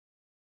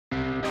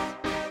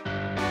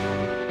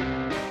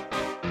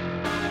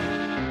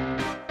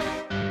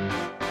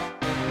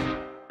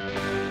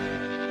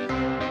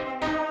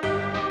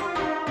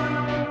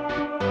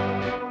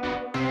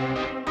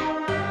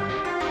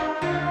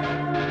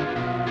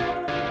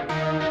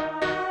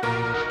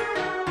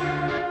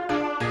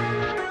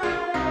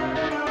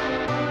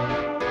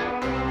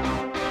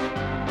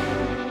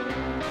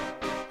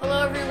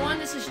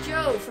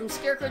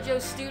Scarecrow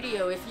Joe's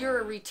Studio. If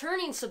you're a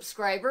returning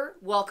subscriber,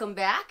 welcome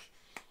back.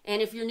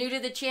 And if you're new to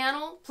the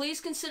channel,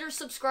 please consider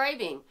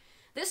subscribing.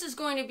 This is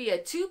going to be a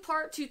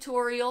two-part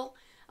tutorial.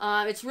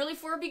 It's really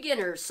for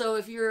beginners, so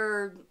if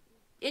you're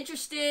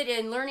interested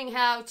in learning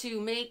how to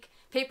make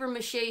paper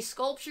mache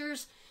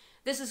sculptures,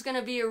 this is going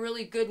to be a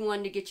really good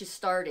one to get you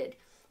started.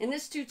 In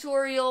this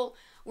tutorial,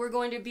 we're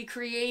going to be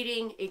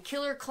creating a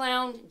killer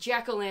clown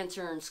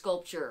jack-o'-lantern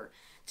sculpture.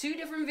 Two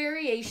different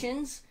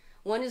variations.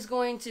 One is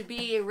going to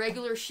be a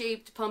regular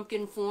shaped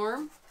pumpkin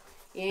form,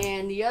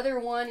 and the other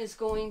one is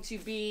going to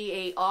be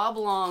a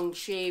oblong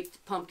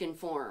shaped pumpkin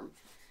form.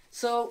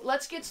 So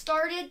let's get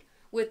started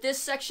with this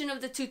section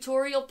of the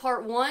tutorial,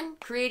 part 1,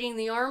 creating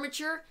the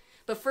armature.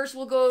 But first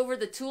we'll go over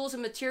the tools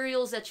and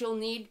materials that you'll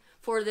need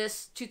for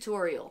this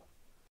tutorial.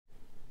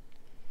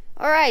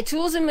 Alright,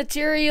 tools and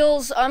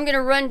materials. I'm going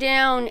to run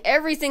down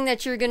everything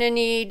that you're going to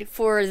need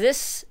for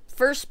this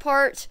first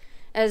part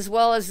as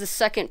well as the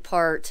second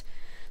part.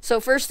 So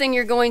first thing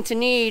you're going to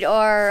need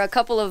are a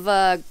couple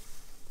of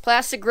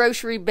plastic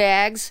grocery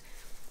bags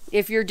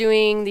if you're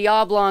doing the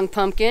oblong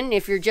pumpkin.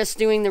 If you're just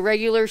doing the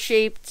regular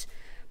shaped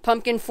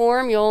pumpkin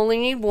form, you'll only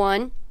need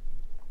one.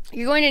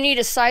 You're going to need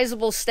a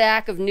sizable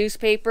stack of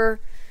newspaper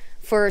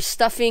for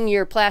stuffing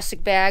your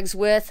plastic bags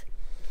with.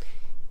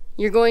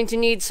 You're going to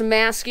need some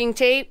masking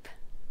tape.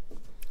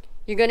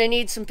 You're going to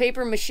need some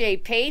paper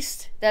mache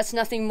paste. That's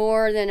nothing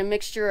more than a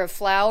mixture of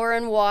flour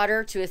and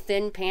water to a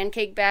thin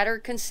pancake batter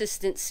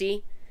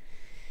consistency.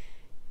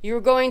 You're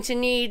going to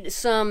need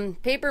some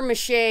paper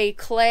mache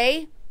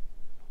clay.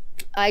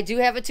 I do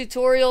have a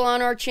tutorial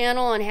on our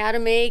channel on how to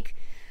make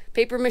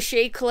paper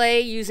mache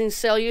clay using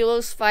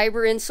cellulose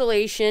fiber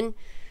insulation.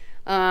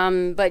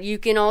 But you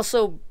can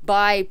also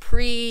buy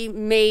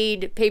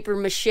pre-made paper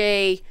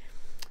mache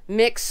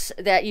mix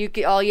that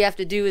all you have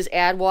to do is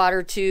add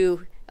water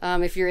to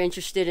if you're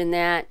interested in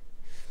that.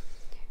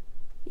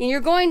 And you're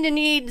going to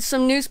need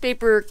some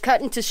newspaper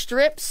cut into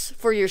strips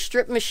for your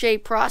strip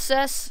mache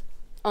process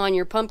on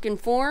your pumpkin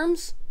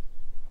forms,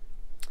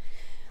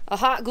 a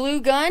hot glue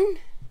gun,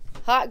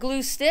 hot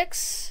glue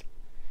sticks.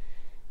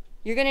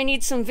 You're going to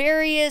need some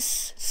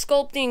various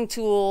sculpting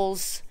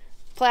tools.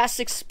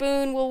 Plastic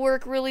spoon will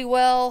work really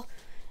well,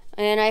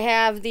 and I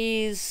have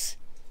these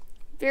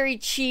very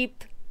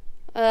cheap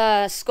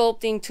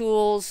sculpting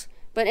tools,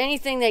 but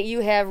anything that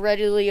you have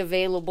readily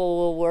available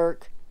will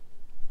work.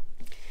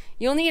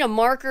 You'll need a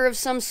marker of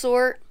some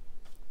sort,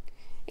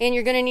 and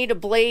you're going to need a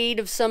blade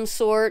of some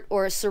sort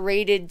or a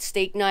serrated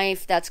steak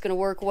knife. That's going to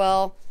work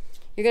well.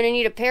 You're going to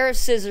need a pair of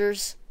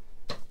scissors.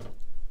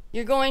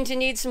 You're going to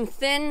need some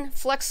thin,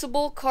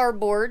 flexible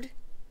cardboard.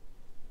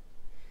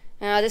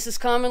 This is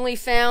commonly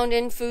found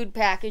in food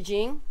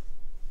packaging.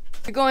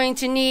 You're going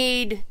to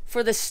need,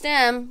 for the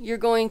stem, you're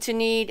going to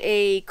need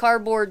a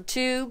cardboard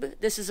tube.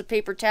 This is a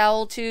paper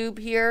towel tube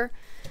here.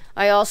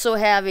 I also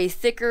have a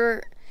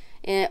thicker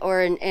and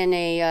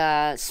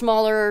a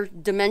smaller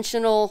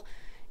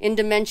in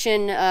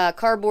dimension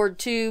cardboard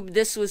tube.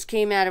 This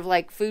came out of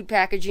like food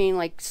packaging,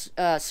 like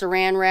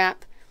saran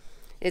wrap.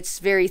 It's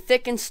very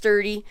thick and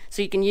sturdy,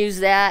 so you can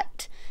use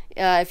that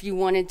if you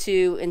wanted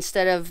to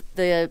instead of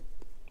the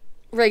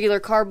regular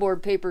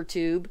cardboard paper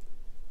tube.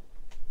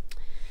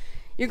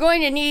 You're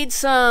going to need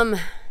some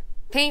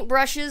paint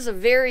brushes of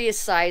various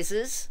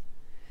sizes,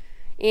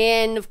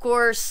 and of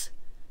course,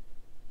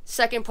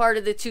 second part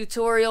of the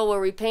tutorial where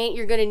we paint,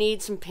 you're going to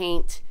need some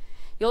paint.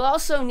 You'll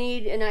also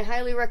need, and I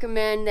highly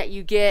recommend that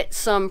you get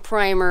some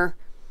primer.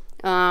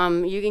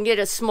 You can get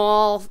a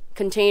small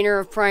container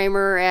of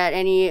primer at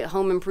any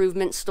home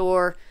improvement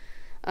store,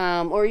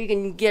 or you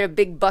can get a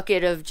big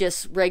bucket of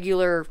just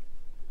regular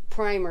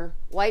primer,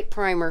 white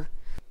primer.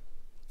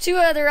 Two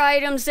other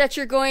items that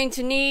you're going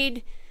to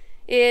need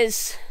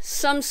is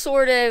some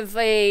sort of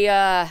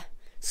a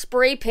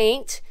spray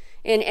paint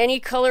in any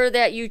color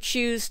that you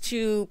choose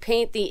to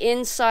paint the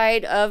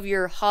inside of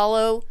your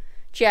hollow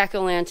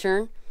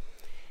jack-o'-lantern.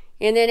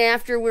 And then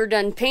after we're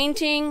done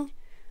painting,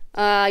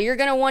 you're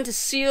going to want to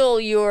seal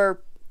your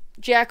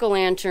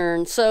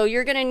jack-o'-lantern. So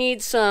you're going to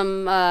need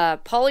some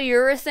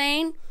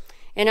polyurethane,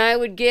 and I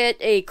would get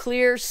a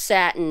clear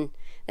satin.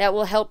 That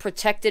will help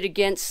protect it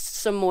against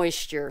some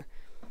moisture.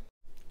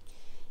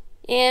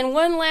 And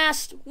one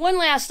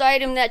last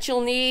item that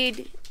you'll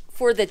need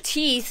for the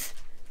teeth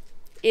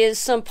is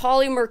some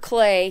polymer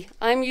clay.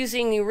 I'm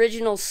using the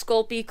original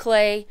Sculpey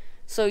clay,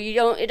 so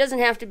it doesn't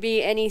have to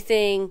be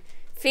anything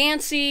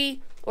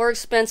fancy or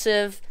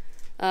expensive.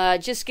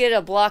 Just get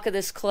a block of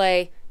this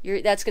clay.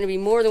 That's going to be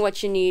more than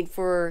what you need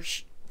for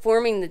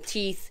forming the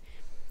teeth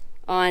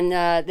on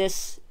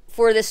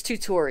for this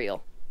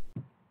tutorial.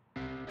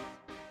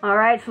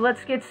 Alright, so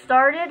let's get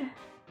started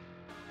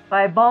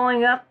by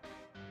balling up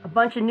a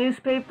bunch of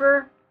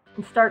newspaper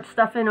and start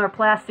stuffing our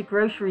plastic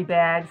grocery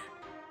bags.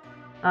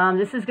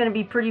 This is going to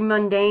be pretty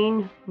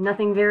mundane,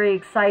 nothing very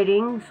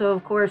exciting. So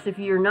of course, if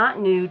you're not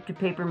new to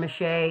paper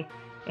mache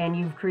and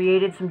you've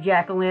created some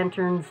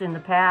jack-o'-lanterns in the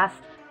past,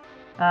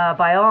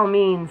 by all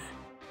means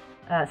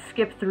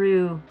skip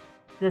through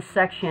this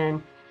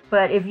section.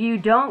 But if you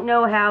don't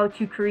know how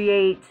to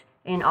create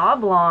an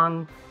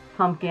oblong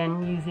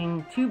pumpkin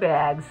using 2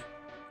 bags,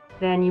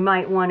 then you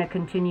might want to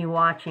continue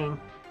watching.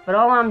 But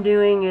all I'm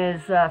doing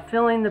is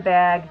filling the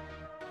bag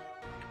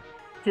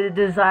to the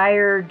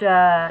desired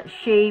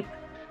shape,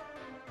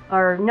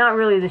 or not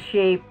really the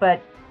shape,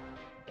 but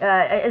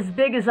as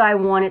big as I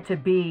want it to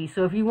be.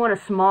 So if you want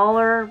a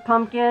smaller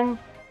pumpkin,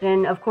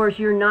 then of course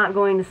you're not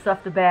going to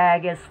stuff the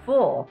bag as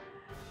full.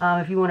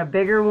 If you want a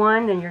bigger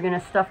one, then you're going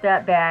to stuff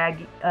that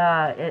bag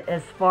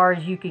as far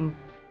as you can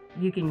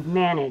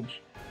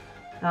manage.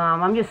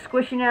 I'm just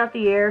squishing out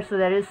the air, so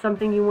that is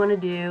something you want to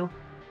do.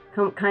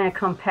 Kind of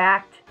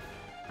compact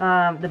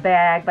the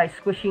bag by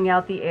squishing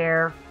out the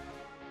air.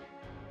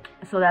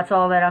 So that's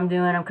all that I'm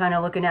doing. I'm kind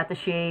of looking at the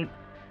shape.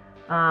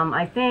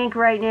 I think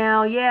right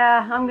now,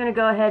 yeah, I'm going to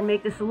go ahead and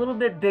make this a little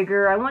bit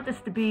bigger. I want this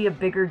to be a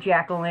bigger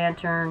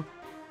jack-o'-lantern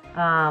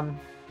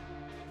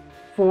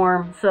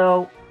form.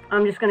 So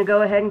I'm just going to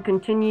go ahead and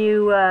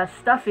continue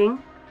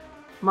stuffing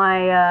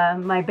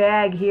my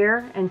bag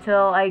here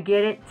until I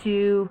get it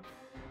to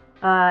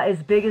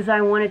as big as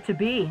I want it to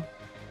be.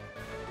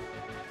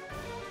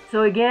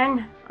 So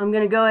again, I'm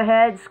going to go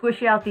ahead,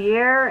 squish out the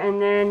air,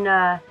 and then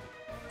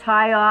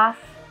tie off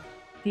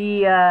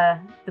the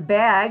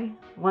bag.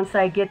 Once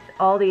I get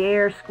all the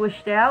air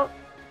squished out,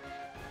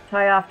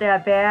 tie off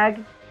that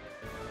bag.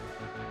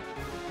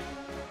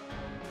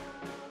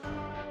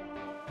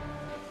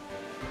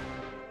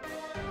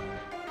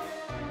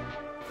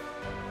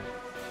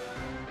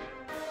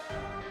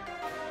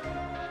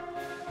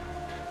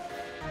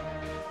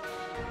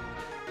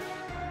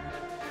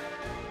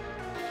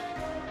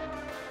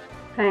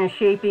 Kind of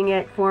shaping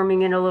it,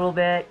 forming it a little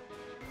bit.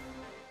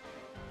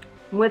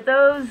 With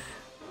those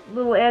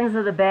little ends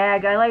of the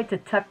bag, I like to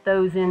tuck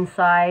those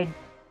inside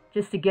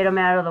just to get them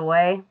out of the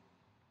way.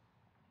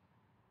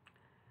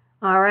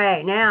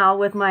 Alright, now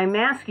with my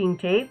masking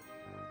tape,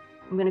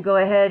 I'm going to go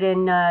ahead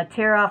and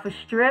tear off a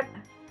strip,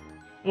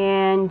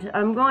 and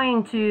I'm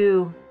going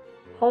to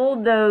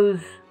hold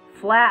those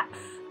flaps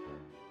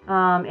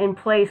in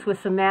place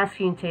with some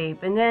masking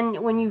tape. And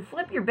then when you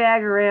flip your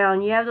bag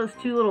around, you have those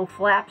 2 little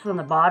flaps on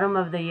the bottom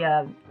of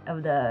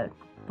the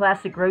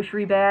plastic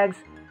grocery bags.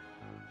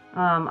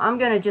 I'm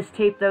going to just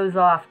tape those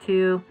off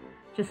too,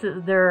 just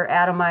so they're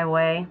out of my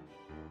way.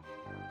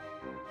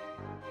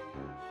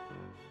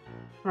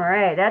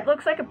 Alright, that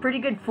looks like a pretty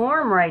good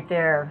form right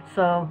there.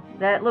 So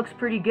that looks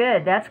pretty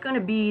good. That's going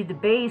to be the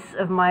base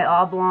of my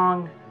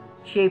oblong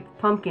shaped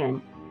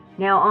pumpkin.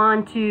 Now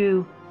on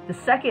to the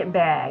second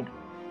bag.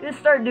 I'm going to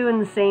start doing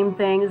the same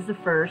thing as the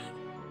first.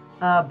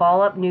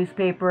 Ball up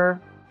newspaper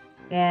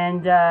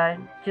and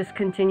just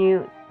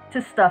continue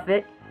to stuff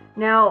it.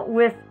 Now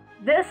with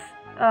this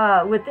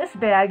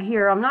bag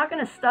here, I'm not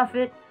going to stuff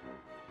it.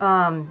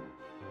 I'm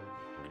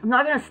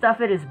not going to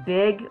stuff it as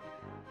big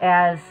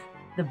as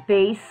the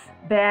base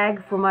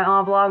bag for my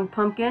oblong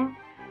pumpkin.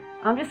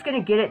 I'm just going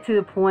to get it to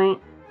the point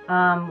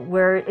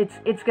where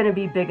it's going to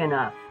be big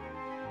enough.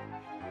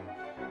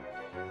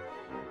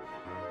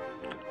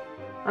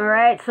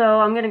 Alright, so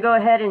I'm going to go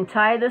ahead and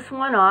tie this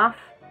one off,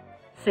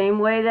 same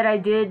way that I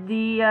did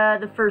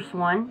the first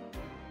one.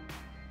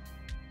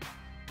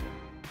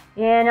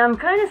 And I'm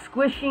kind of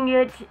squishing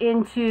it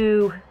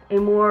into a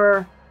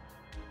more,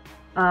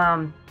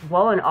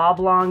 well, an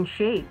oblong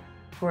shape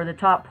for the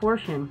top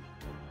portion.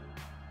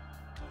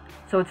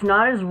 So it's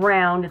not as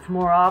round, it's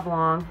more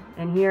oblong.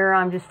 And here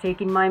I'm just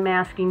taking my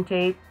masking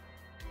tape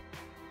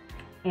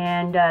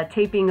and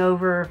taping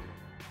over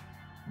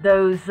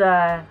those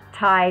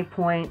tie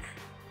points.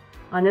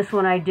 On this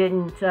one I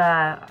didn't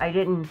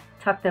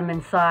tuck them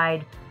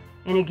inside.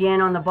 And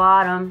again on the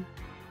bottom,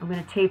 I'm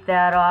going to tape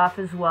that off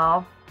as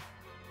well.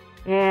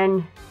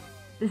 And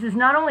this is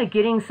not only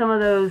getting some of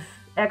those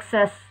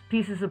excess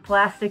pieces of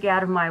plastic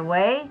out of my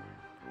way,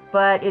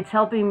 but it's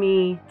helping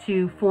me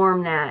to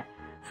form that.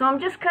 So I'm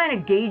just kind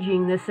of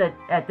gauging this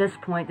at this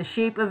point, the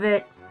shape of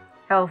it,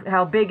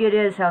 how big it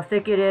is, how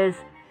thick it is,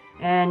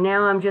 and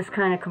now I'm just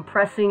kind of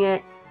compressing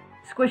it,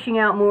 squishing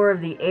out more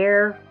of the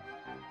air,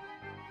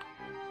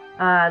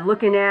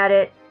 looking at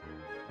it.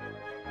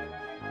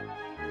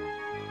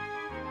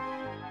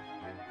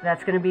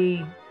 That's going to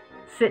be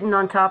sitting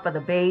on top of the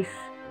base.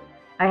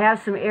 I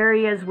have some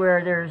areas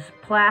where there's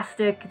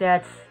plastic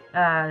that's,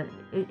 I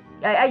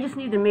just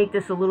need to make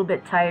this a little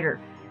bit tighter.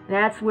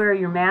 That's where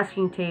your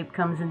masking tape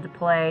comes into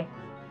play.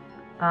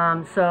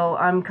 So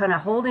I'm kind of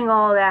holding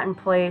all of that in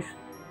place,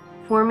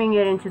 forming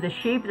it into the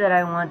shape that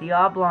I want, the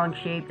oblong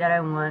shape that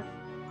I want.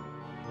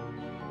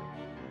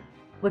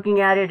 Looking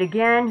at it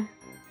again.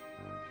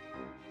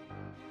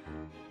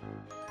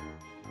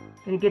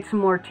 Gonna get some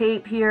more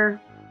tape here.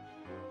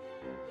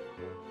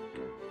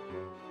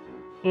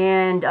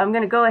 And I'm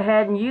going to go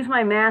ahead and use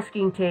my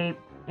masking tape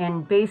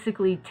and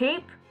basically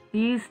tape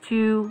these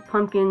 2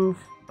 pumpkins,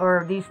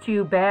 or these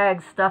 2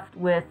 bags stuffed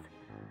with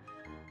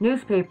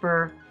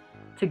newspaper,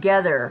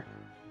 together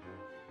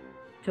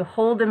to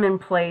hold them in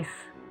place,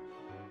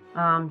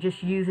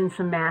 just using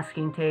some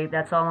masking tape.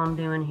 That's all I'm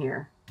doing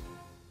here.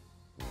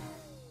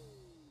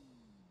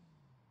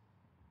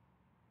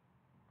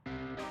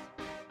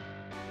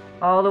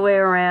 All the way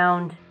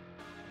around,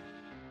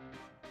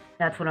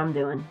 That's what I'm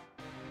doing.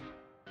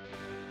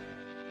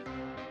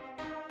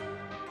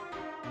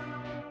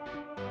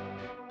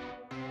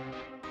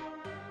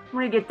 I'm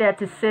going to get that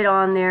to sit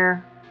on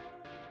there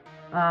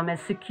as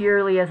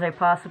securely as I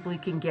possibly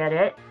can get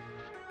it.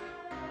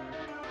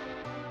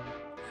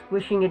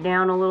 Squishing it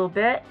down a little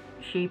bit,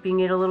 shaping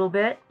it a little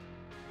bit.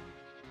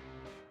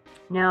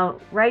 Now,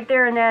 right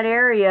there in that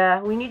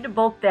area, we need to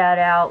bulk that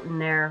out in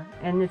there.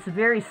 And it's a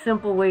very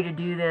simple way to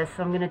do this.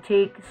 I'm going to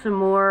take some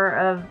more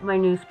of my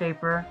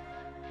newspaper.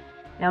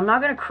 Now, I'm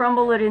not going to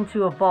crumble it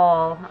into a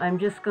ball. I'm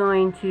just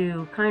going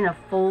to kind of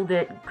fold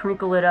it,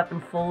 crinkle it up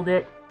and fold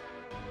it.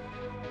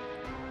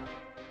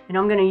 And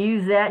I'm going to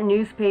use that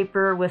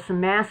newspaper with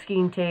some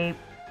masking tape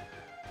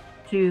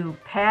to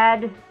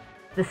pad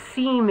the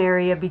seam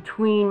area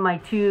between my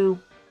two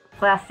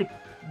plastic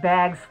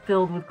bags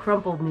filled with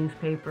crumpled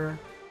newspaper.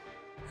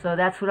 So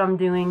that's what I'm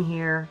doing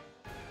here,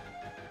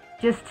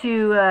 just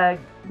to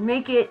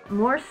make it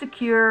more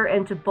secure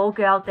and to bulk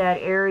out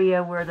that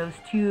area where those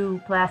two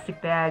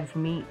plastic bags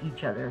meet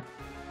each other.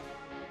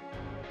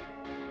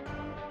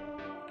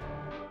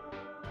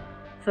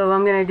 So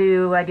I'm going to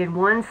do, I did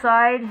one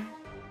side,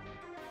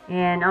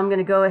 and I'm going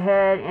to go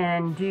ahead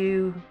and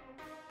do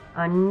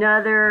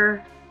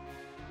another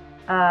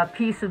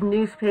piece of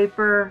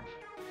newspaper,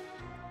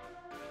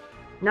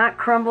 not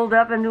crumbled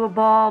up into a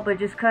ball, but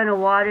just kind of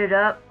wadded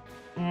up.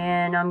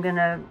 And I'm going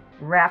to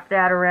wrap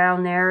that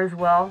around there as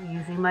well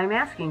using my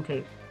masking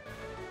tape.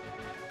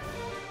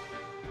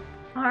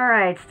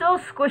 Alright, still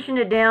squishing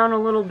it down a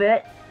little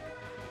bit.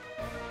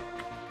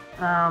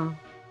 Kind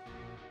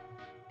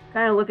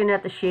of looking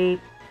at the shape.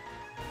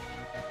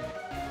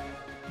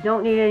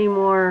 Don't need any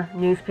more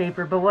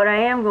newspaper, but what I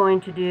am going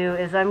to do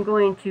is I'm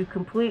going to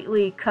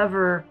completely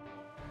cover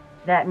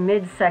that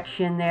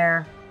midsection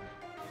there,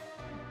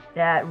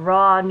 that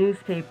raw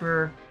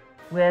newspaper,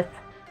 with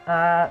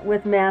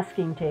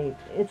masking tape.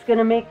 It's going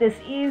to make this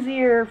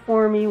easier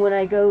for me when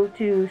I go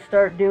to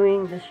start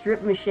doing the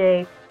strip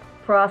mache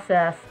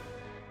process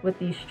with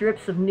these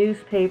strips of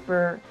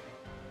newspaper,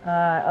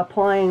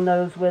 applying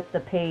those with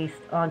the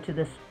paste onto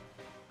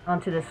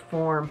this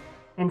form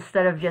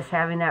instead of just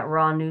having that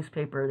raw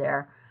newspaper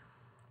there.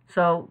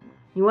 So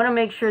you want to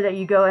make sure that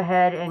you go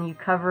ahead and you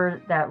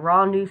cover that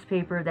raw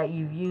newspaper that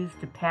you've used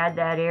to pad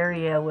that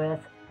area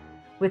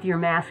with your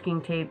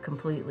masking tape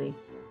completely.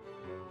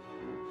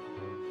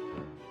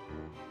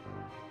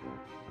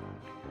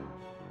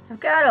 I've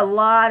got a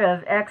lot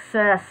of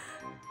excess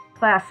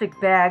plastic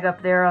bag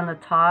up there on the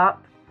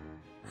top,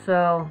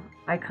 so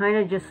I kind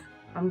of just,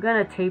 I'm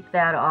going to tape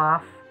that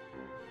off.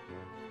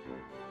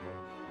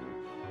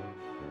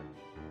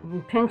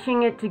 I'm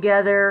pinching it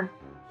together,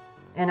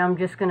 and I'm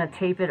just going to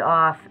tape it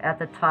off at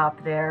the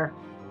top there.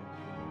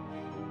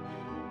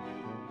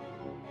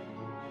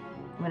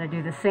 I'm going to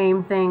do the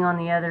same thing on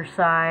the other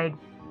side.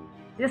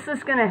 This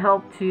is going to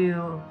help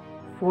to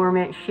form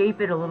it,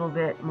 shape it a little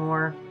bit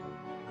more.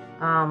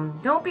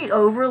 Don't be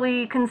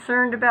overly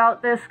concerned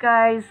about this,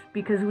 guys,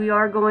 because we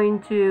are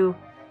going to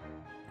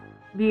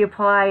be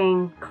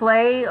applying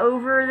clay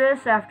over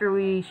this after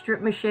we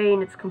strip mache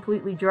and it's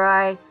completely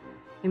dry,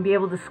 and be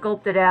able to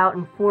sculpt it out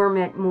and form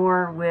it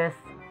more with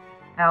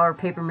our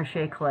paper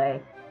mache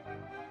clay.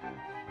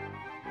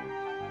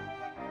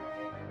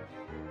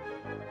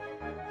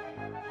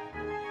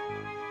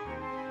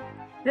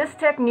 This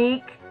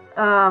technique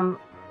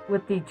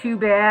with the two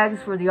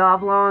bags for the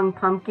oblong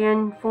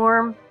pumpkin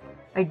form,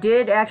 I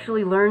did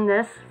actually learn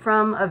this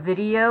from a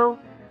video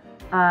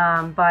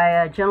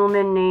by a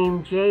gentleman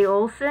named Jay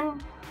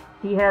Olson.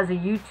 He has a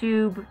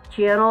YouTube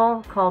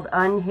channel called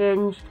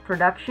Unhinged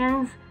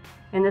Productions,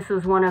 and this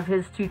was one of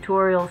his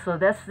tutorials. So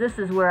this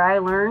is where I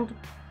learned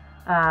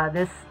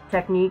this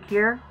technique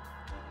here.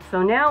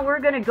 So now we're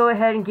going to go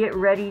ahead and get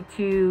ready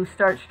to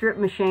start strip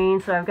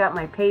machining. So I've got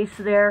my paste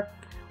there.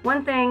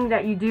 One thing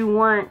that you do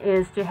want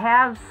is to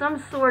have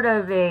some sort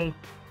of a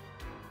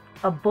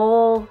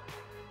bowl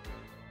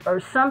or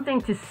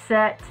something to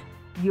set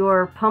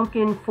your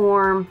pumpkin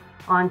form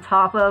on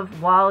top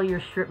of while you're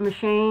strip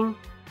machining.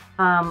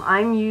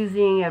 I'm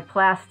using a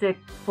plastic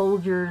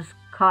Folgers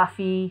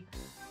coffee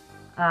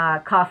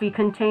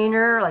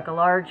container, like a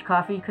large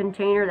coffee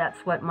container.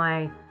 That's what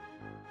my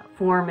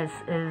form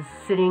is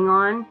sitting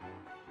on.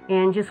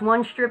 And just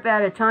one strip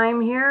at a time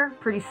here,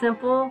 pretty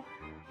simple.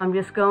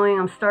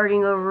 I'm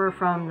starting over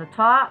from the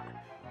top,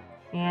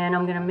 and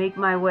I'm gonna make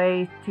my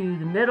way to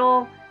the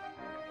middle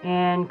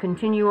and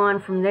continue on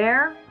from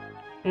there.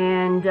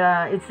 And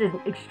it's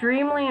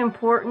extremely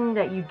important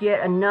that you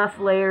get enough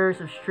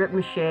layers of strip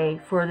mache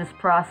for this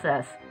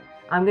process.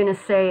 I'm going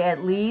to say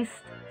at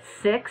least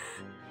 6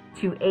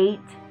 to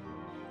 8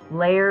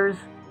 layers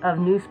of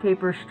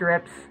newspaper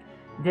strips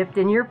dipped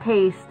in your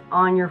paste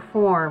on your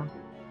form.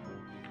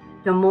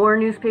 The more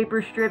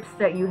newspaper strips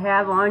that you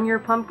have on your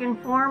pumpkin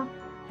form,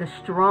 the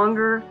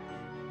stronger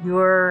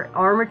your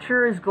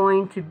armature is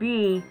going to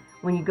be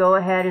when you go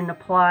ahead and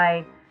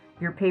apply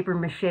your paper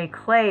mache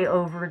clay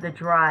over the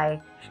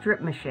dry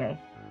strip mache.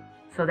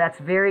 So that's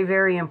very,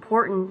 very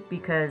important,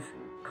 because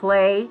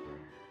clay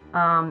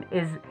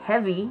is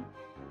heavy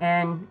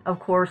and of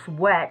course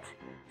wet.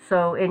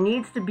 So it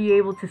needs to be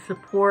able to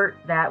support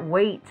that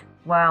weight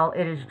while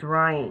it is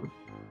drying.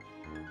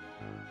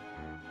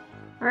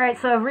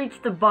 Alright, so I've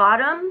reached the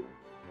bottom,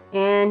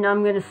 and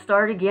I'm going to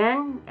start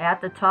again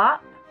at the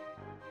top.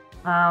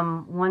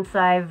 Once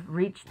I've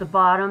reached the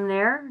bottom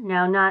there,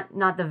 now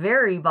not the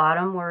very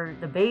bottom where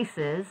the base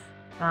is,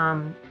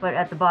 but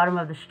at the bottom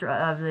of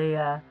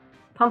the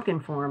pumpkin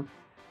form.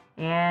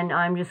 And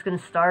I'm just going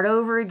to start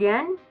over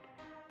again,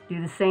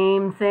 do the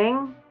same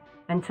thing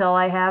until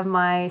I have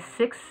my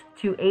 6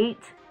 to 8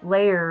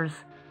 layers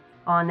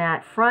on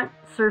that front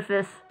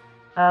surface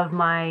of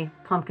my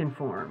pumpkin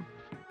form.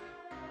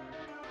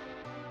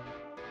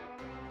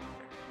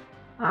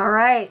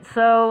 Alright,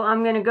 so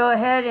I'm going to go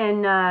ahead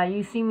and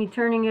you see me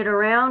turning it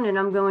around, and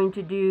I'm going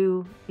to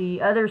do the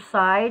other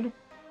side.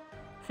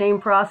 Same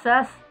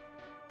process.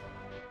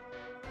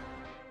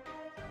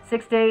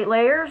 6 to 8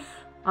 layers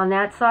on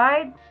that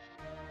side.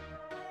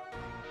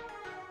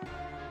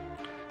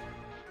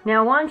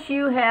 Now once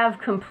you have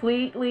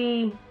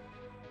completely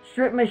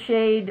strip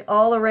mached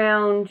all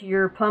around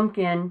your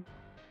pumpkin,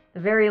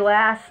 the very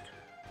last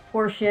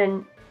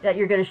portion that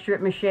you're going to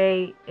strip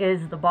mache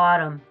is the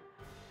bottom.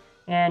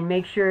 And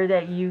make sure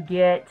that you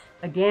get,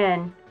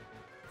 again,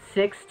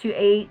 6 to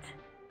 8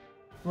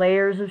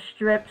 layers of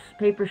strips,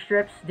 paper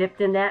strips dipped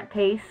in that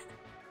paste,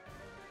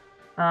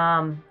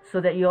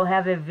 so that you'll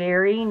have a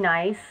very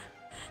nice,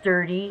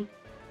 sturdy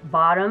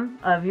bottom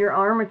of your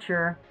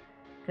armature,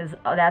 because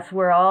that's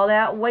where all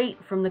that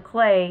weight from the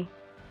clay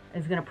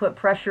is going to put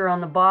pressure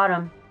on the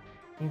bottom.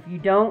 If you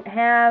don't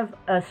have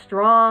a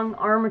strong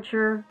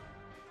armature,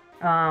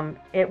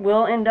 it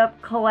will end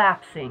up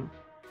collapsing.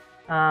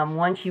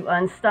 Once you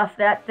unstuff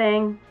that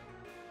thing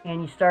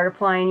and you start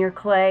applying your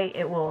clay,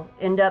 it will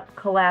end up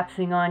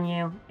collapsing on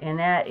you, and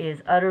that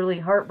is utterly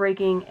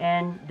heartbreaking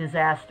and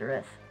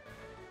disastrous.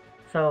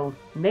 So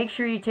make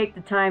sure you take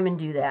the time and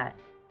do that.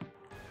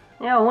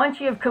 Now once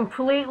you have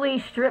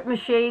completely strip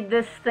mached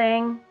this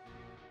thing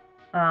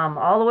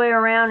all the way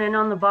around and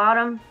on the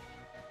bottom,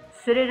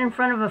 sit it in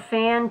front of a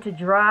fan to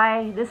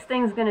dry. This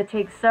thing's going to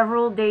take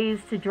several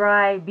days to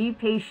dry. Be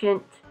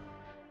patient.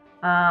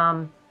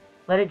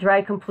 Let it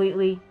dry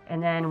completely,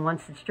 and then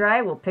once it's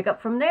dry, we'll pick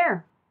up from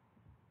there.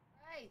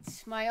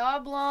 Right, my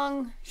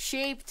oblong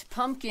shaped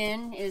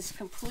pumpkin is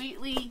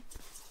completely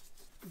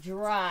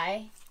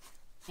dry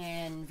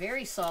and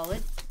very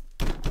solid.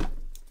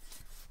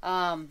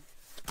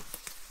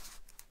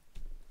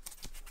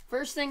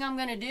 First thing I'm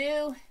going to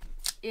do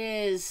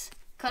is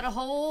cut a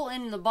hole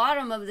in the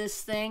bottom of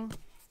this thing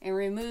and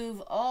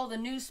remove all the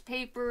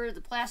newspaper, the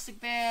plastic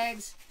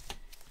bags,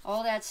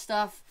 all that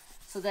stuff,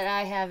 so that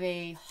I have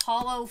a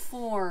hollow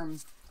form.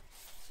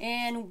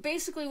 And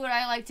basically what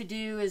I like to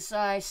do is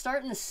I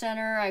start in the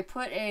center. I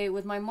put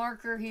with my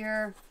marker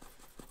here,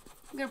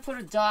 I'm going to put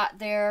a dot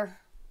there.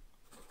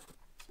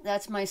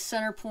 That's my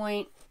center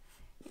point.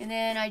 And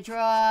then I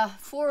draw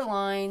 4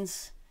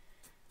 lines,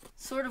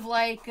 sort of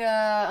like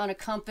on a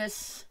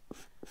compass,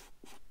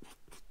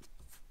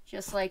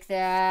 just like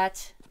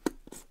that.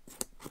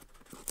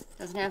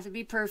 Doesn't have to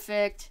be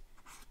perfect.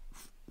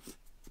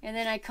 And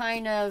then I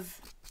kind of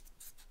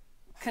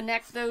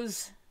connect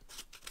those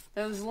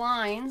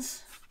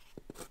lines,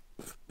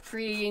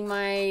 creating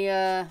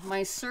my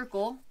my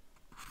circle.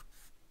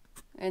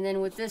 And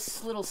then with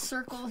this little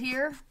circle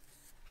here,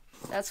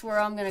 that's where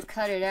I'm going to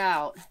cut it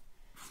out.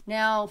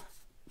 Now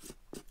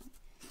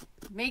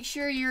make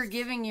sure you're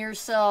giving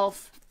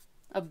yourself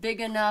a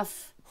big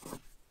enough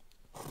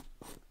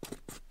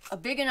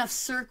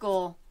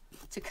circle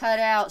to cut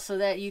out so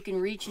that you can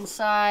reach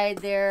inside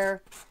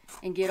there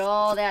and get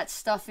all that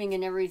stuffing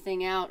and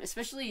everything out.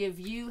 Especially if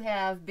you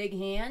have big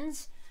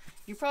hands,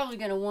 you're probably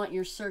going to want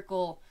your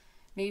circle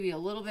maybe a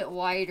little bit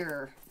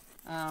wider,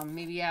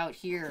 maybe out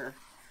here,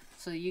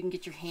 so you can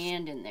get your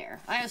hand in there.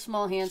 I have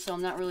small hands, so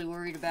I'm not really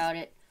worried about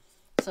it.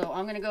 So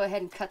I'm going to go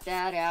ahead and cut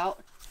that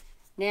out.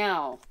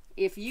 Now,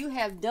 if you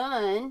have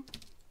done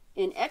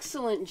an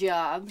excellent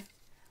job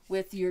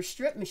with your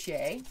strip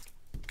mache,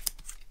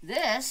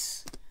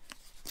 this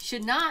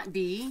should not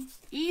be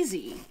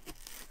easy.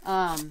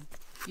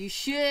 You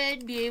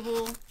should be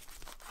able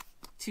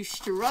to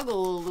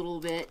struggle a little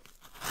bit,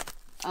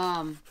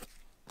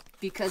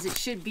 because it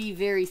should be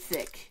very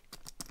thick.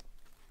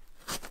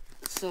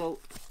 So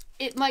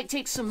it might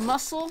take some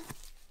muscle,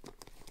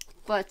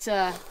 but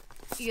you're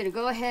going to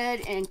go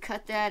ahead and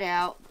cut that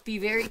out. Be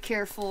very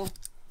careful,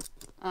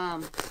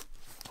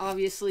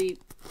 obviously,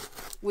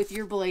 with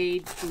your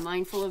blade. Be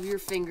mindful of your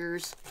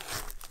fingers,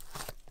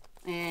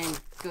 and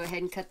go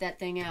ahead and cut that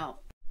thing out.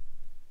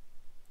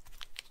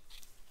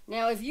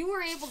 Now, if you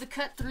were able to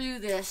cut through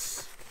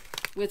this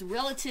with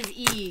relative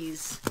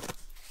ease,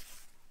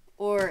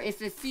 or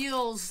if it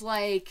feels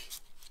like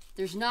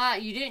you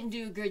didn't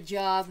do a good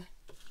job,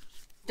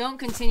 don't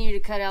continue to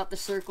cut out the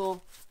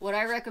circle. What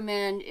I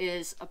recommend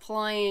is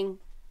applying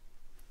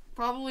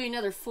probably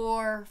another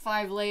 4 or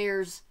 5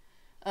 layers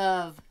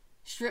of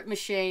strip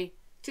mache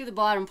to the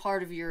bottom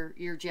part of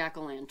your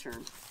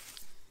jack-o'-lantern.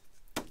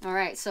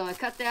 Alright, so I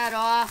cut that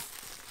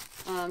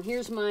off.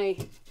 Here's my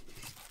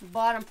the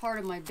bottom part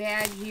of my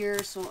bag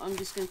here, so I'm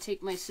just going to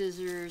take my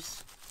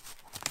scissors,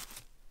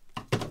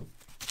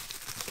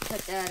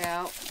 cut that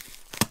out,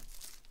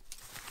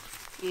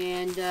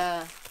 and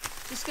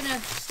just going to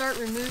start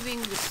removing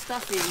the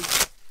stuffing.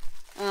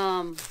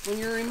 When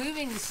you're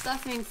removing the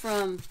stuffing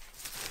from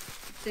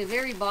the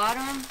very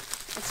bottom,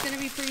 it's going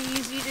to be pretty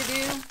easy to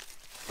do,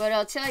 but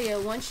I'll tell you,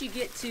 once you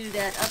get to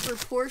that upper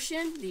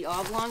portion, the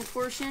oblong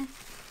portion,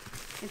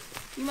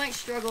 you might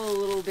struggle a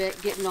little bit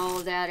getting all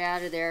of that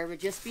out of there, but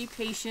just be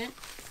patient.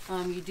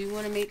 You do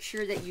want to make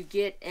sure that you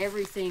get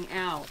everything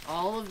out.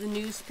 All of the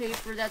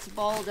newspaper that's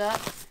balled up,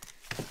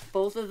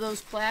 both of those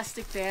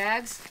plastic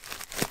bags,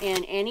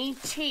 and any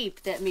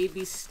tape that may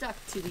be stuck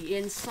to the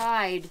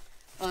inside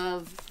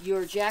of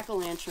your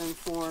jack-o'-lantern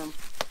form,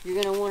 you're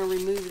going to want to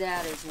remove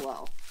that as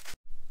well.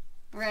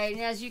 Right,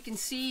 and as you can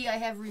see, I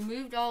have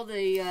removed all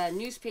the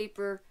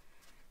newspaper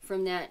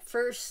from that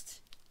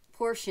first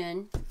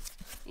portion,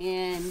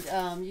 and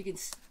you can,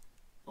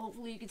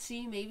 hopefully you can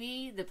see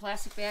maybe the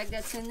plastic bag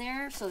that's in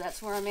there, so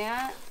that's where I'm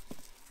at.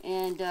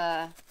 And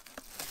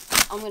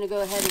I'm going to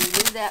go ahead and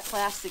remove that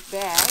plastic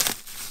bag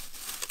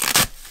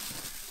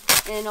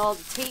and all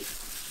the tape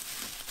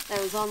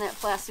that was on that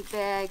plastic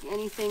bag,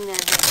 anything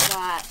that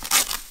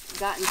has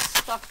gotten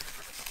stuck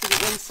to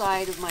the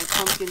inside of my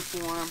pumpkin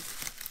form.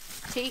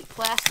 Tape,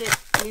 plastic,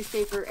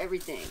 newspaper,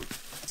 everything.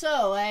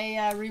 So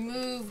I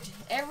removed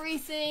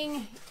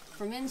everything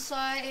from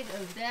inside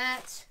of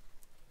that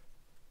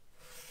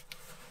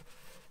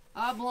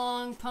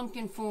oblong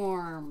pumpkin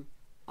form.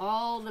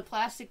 All the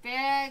plastic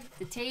bag,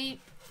 the tape,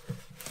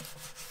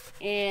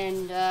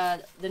 and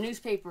the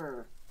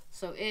newspaper.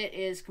 So it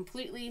is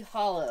completely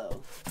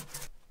hollow.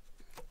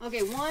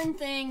 Okay, one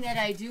thing that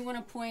I do want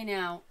to point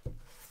out,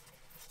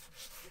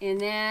 and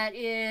that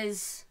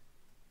is,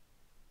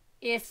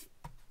 if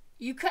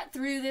you cut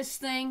through this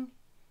thing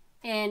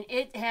and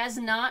it has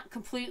not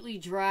completely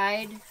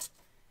dried,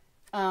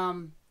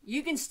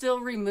 you can still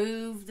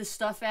remove the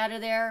stuff out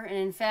of there. And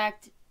in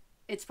fact,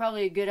 it's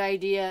probably a good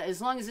idea,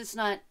 as long as it's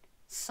not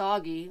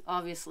soggy,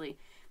 obviously.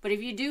 But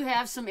if you do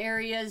have some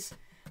areas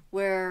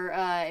where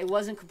it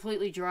wasn't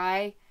completely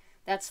dry,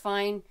 that's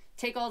fine.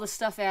 Take all the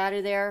stuff out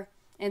of there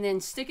and then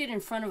stick it in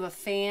front of a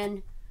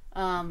fan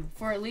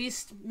for at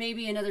least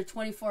maybe another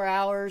 24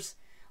 hours.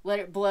 Let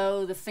it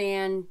blow the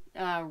fan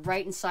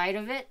right inside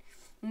of it,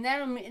 and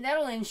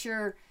that'll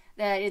ensure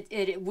that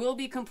it will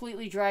be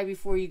completely dry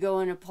before you go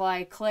and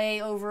apply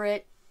clay over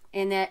it,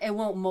 and that it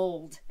won't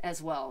mold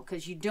as well,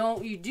 because you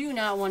do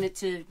not want it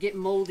to get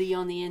moldy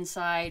on the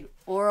inside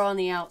or on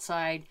the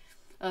outside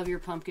of your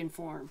pumpkin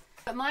form.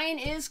 But mine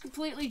is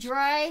completely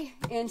dry,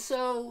 and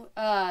so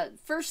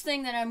first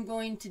thing that I'm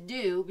going to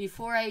do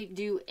before I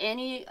do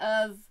any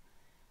of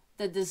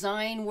the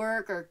design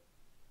work or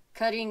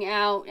cutting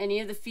out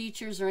any of the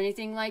features or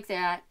anything like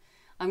that,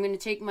 I'm going to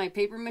take my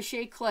paper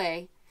mache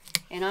clay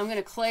and I'm going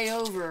to clay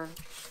over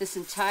this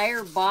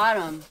entire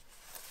bottom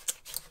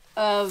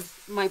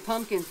of my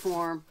pumpkin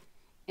form,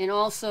 and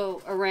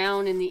also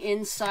around in the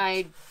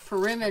inside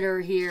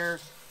perimeter here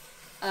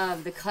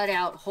of the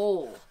cutout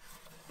hole.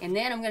 And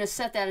then I'm going to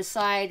set that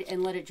aside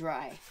and let it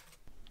dry.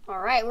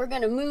 Alright, we're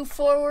going to move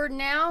forward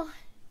now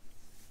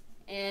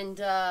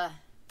and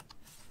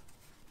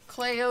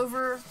clay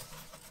over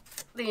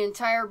the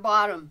entire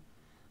bottom.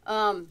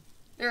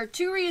 There are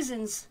two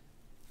reasons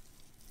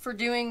for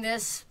doing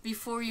this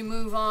before you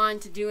move on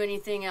to do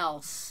anything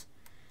else.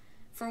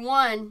 For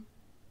one,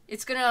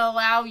 it's going to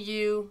allow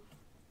you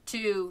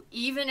to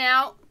even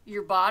out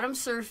your bottom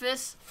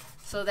surface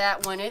so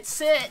that when it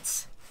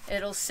sits,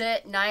 it'll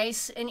sit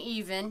nice and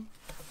even.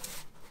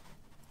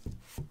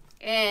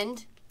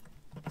 And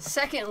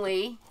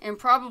secondly, and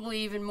probably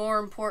even more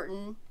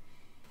important,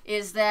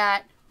 is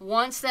that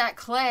once that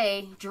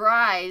clay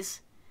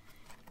dries,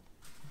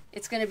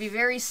 it's going to be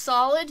very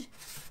solid,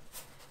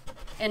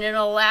 and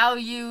it'll allow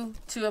you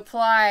to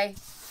apply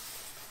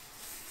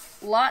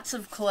lots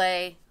of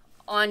clay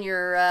on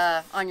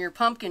your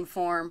pumpkin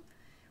form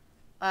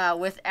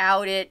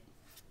without it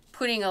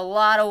putting a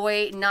lot of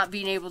weight and not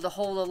being able to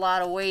hold a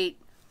lot of weight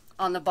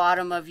on the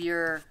bottom of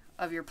your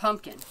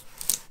pumpkin.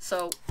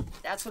 So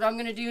that's what I'm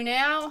going to do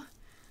now.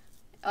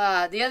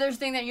 The other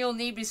thing that you'll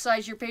need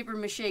besides your paper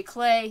mache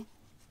clay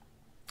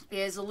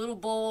is a little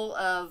bowl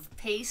of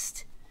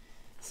paste.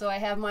 So I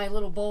have my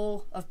little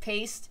bowl of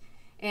paste,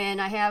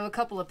 and I have a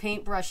couple of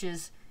paint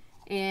brushes,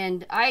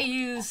 and I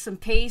use some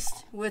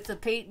paste with a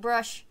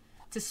paintbrush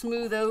to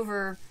smooth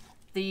over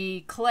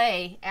the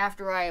clay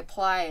after I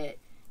apply it,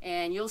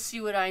 and you'll see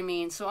what I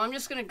mean. So I'm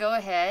just going to go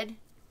ahead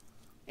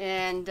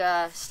and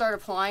start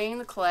applying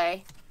the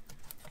clay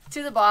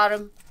to the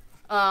bottom.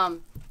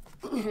 And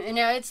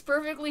now it's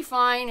perfectly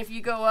fine if you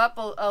go up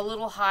a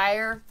little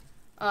higher.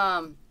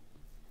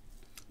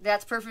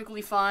 That's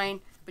perfectly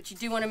fine. But you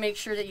do want to make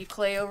sure that you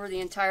clay over the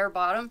entire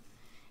bottom.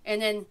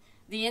 And then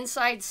the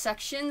inside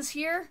sections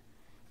here,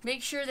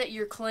 make sure that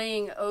you're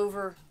claying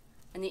over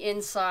on the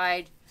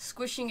inside,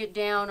 squishing it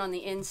down on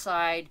the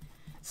inside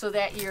so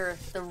that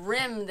the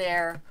rim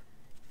there,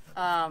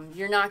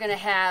 you're not going to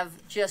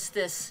have just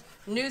this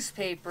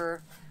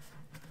newspaper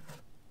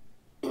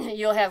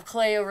you'll have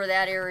clay over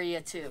that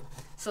area too.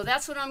 So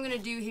that's what I'm going to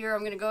do here. I'm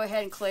going to go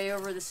ahead and clay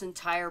over this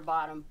entire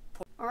bottom.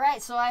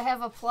 Alright, so I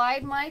have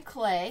applied my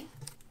clay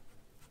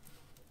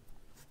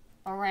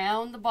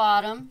around the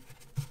bottom,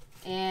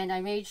 and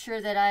I made sure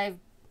that I've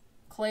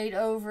clayed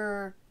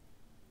over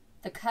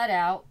the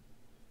cutout.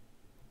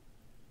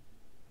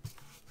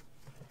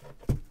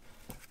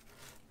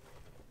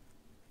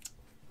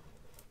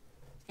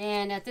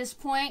 And at this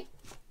point,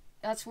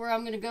 that's where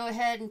I'm going to go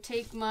ahead and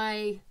take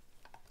my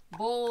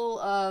bowl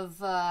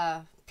of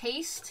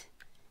paste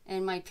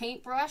and my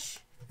paintbrush,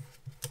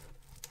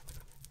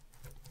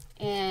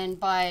 and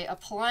by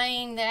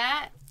applying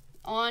that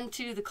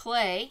onto the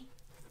clay,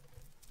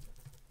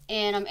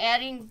 and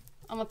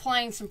I'm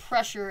applying some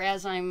pressure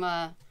as I'm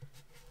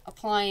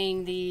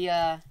applying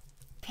the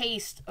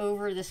paste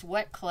over this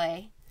wet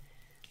clay.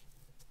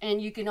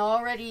 And you can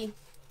already,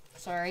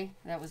 sorry,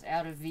 that was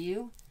out of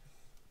view.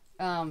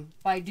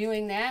 By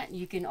doing that,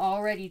 you can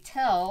already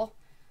tell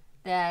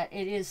that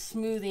it is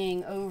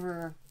smoothing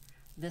over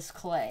this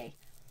clay.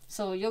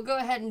 So you'll go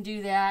ahead and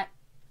do that.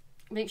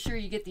 Make sure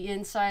you get the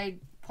inside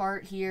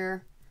part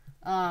here.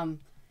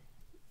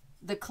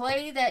 The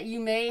clay that you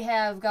may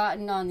have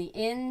gotten on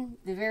the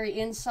very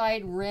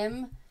inside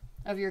rim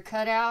of your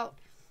cutout,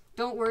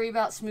 don't worry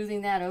about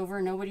smoothing that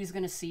over. Nobody's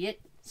going to see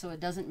it, so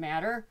it doesn't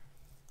matter,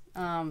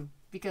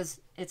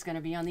 because it's going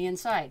to be on the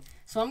inside.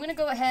 So I'm going to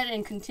go ahead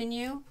and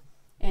continue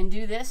and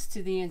do this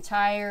to the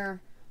entire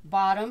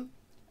bottom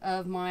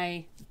of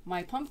my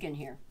pumpkin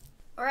here.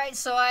 Alright,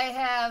 so I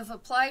have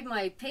applied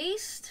my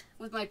paste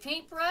with my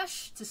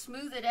paintbrush to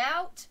smooth it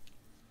out.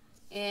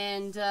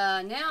 And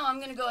now I'm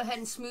going to go ahead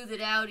and smooth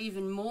it out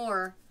even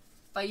more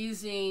by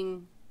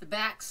using the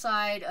back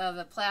side of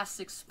a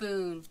plastic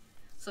spoon.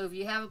 So if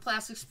you have a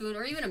plastic spoon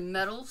or even a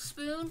metal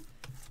spoon,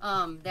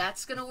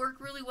 that's going to work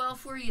really well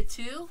for you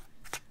too.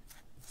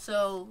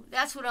 So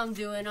that's what I'm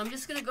doing. I'm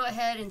just going to go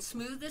ahead and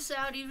smooth this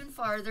out even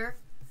farther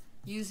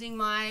using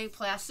my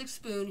plastic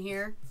spoon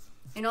here.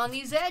 And on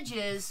these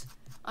edges,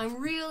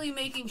 I'm really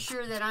making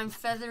sure that I'm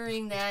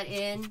feathering that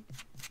in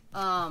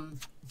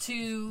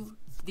to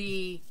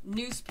the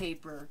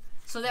newspaper,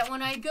 so that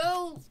when I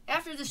go,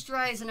 after this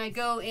dries and I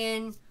go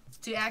in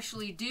to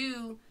actually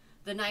do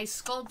the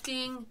nice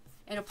sculpting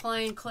and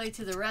applying clay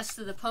to the rest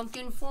of the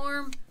pumpkin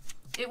form,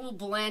 it will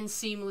blend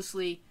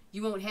seamlessly.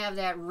 You won't have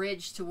that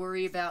ridge to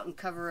worry about and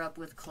cover up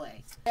with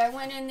clay. I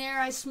went in there,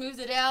 I smoothed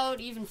it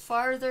out even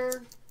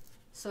farther.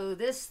 So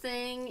this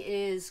thing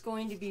is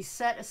going to be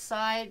set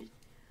aside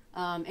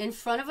in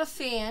front of a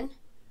fan.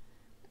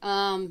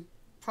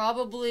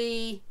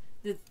 Probably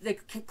the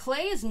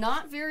clay is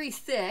not very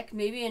thick,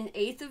 maybe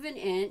 1/8 of an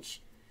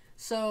inch.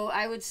 So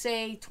I would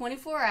say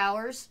 24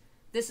 hours.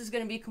 This is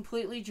going to be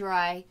completely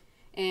dry,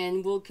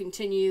 and we'll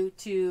continue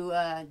to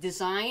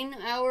design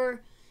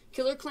our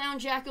Killer Clown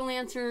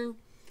Jack-o'-lantern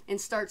and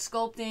start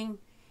sculpting.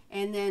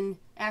 And then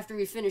after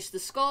we finish the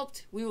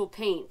sculpt, we will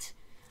paint.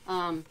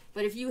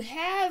 But if you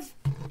have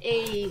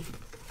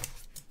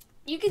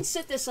you can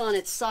sit this on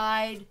its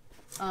side,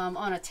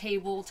 on a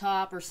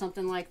tabletop or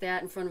something like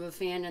that in front of a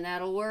fan, and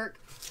that'll work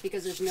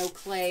because there's no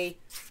clay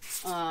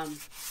on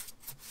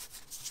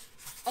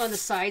the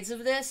sides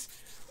of this.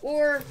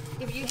 Or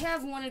if you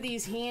have one of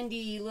these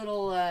handy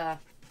little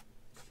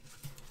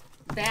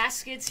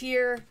baskets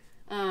here,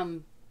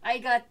 I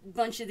got a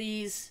bunch of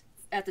these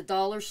at the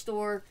dollar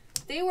store.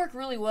 They work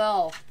really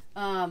well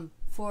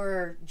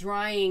for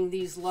drying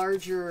these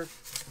larger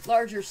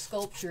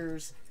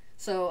sculptures.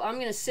 So I'm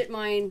gonna sit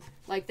mine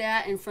like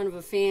that in front of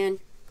a fan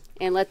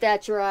and let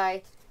that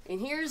dry. And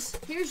here's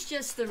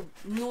just the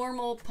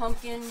normal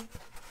pumpkin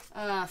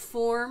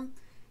form.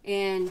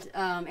 And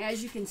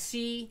as you can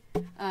see,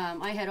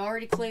 I had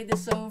already clayed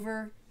this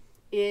over.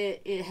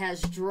 It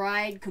has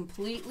dried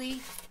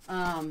completely,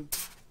 and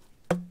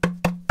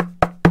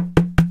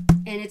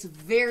it's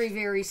very,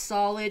 very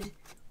solid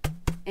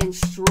and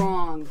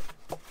strong.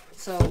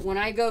 So when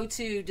I go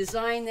to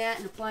design that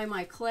and apply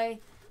my clay,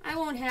 I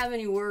won't have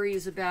any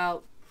worries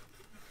about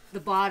the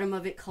bottom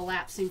of it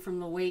collapsing from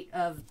the weight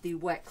of the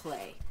wet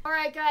clay.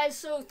 Alright guys,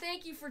 so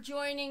thank you for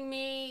joining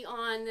me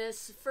on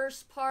this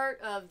first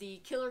part of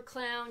the Killer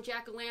Clown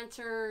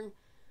Jack-o'-lantern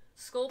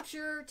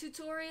sculpture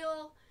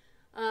tutorial.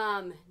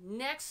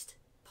 Next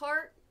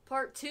part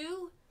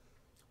 2,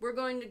 we're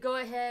going to go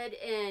ahead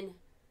and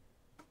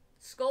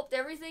sculpt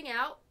everything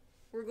out.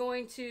 We're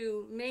going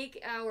to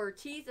make our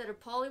teeth out of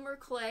polymer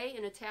clay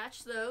and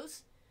attach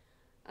those.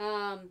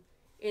 And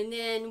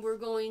then we're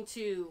going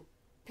to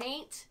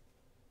paint,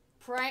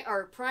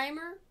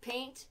 primer,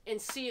 paint, and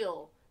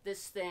seal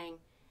this thing,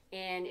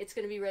 and it's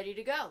going to be ready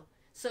to go.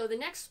 So the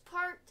next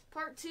part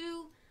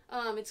 2,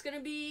 it's going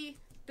to be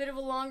a bit of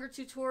a longer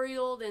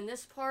tutorial than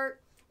this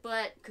part,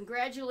 but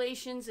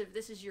congratulations if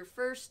this is your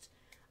first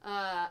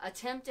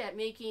attempt at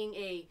making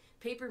a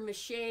paper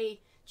mache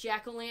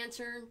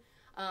jack-o'-lantern.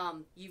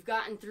 You've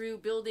gotten through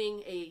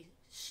building a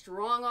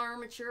strong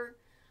armature,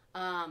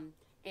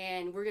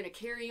 and we're going to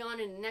carry on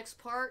in the next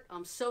part.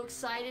 I'm so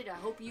excited. I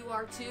hope you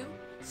are too.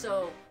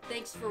 So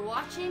thanks for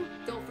watching.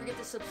 Don't forget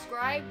to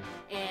subscribe,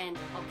 and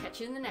I'll catch you catch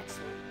you in the next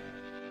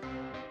one.